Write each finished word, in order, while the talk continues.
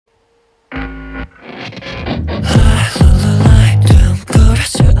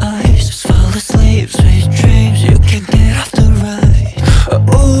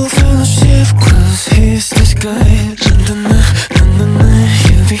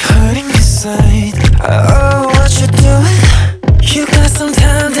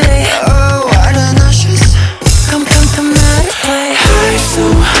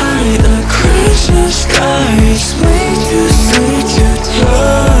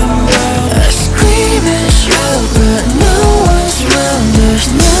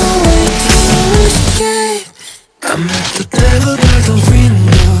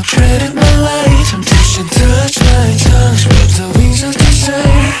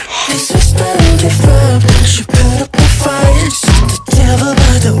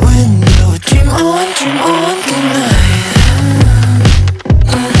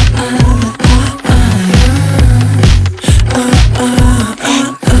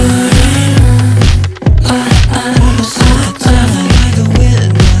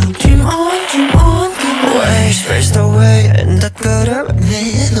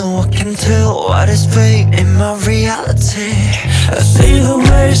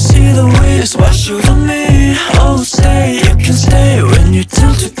see the way is what you want me. Oh, say you can stay when you're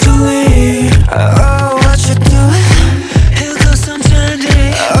tempted to leave. Oh, what you doing? Here goes some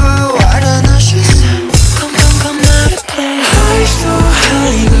candy. Oh, why don't I just come out of place? High so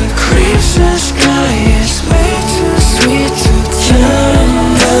high, the creeps the sky is way too sweet to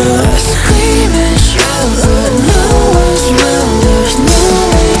tender. Scream and shout, but no one's round. There's no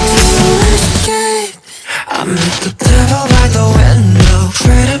way to escape. I met the devil by the window,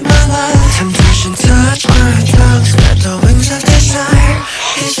 traded my life. Temptation touched my tongue, spread the wings of desire.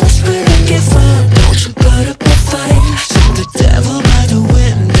 He's whispering, give up, don't you put up a fight. See the devil by the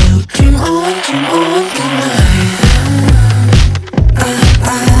window, dream on, good night.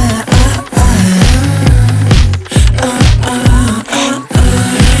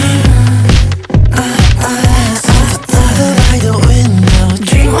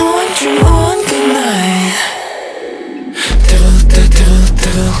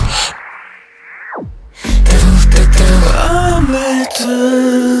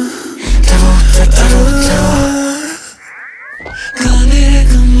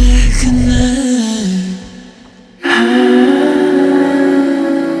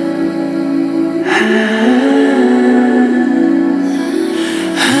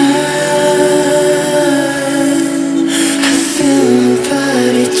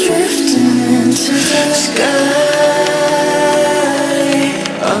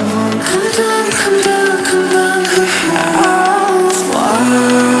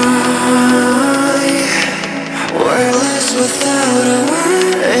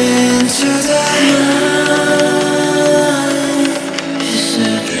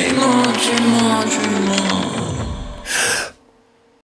 Dream on,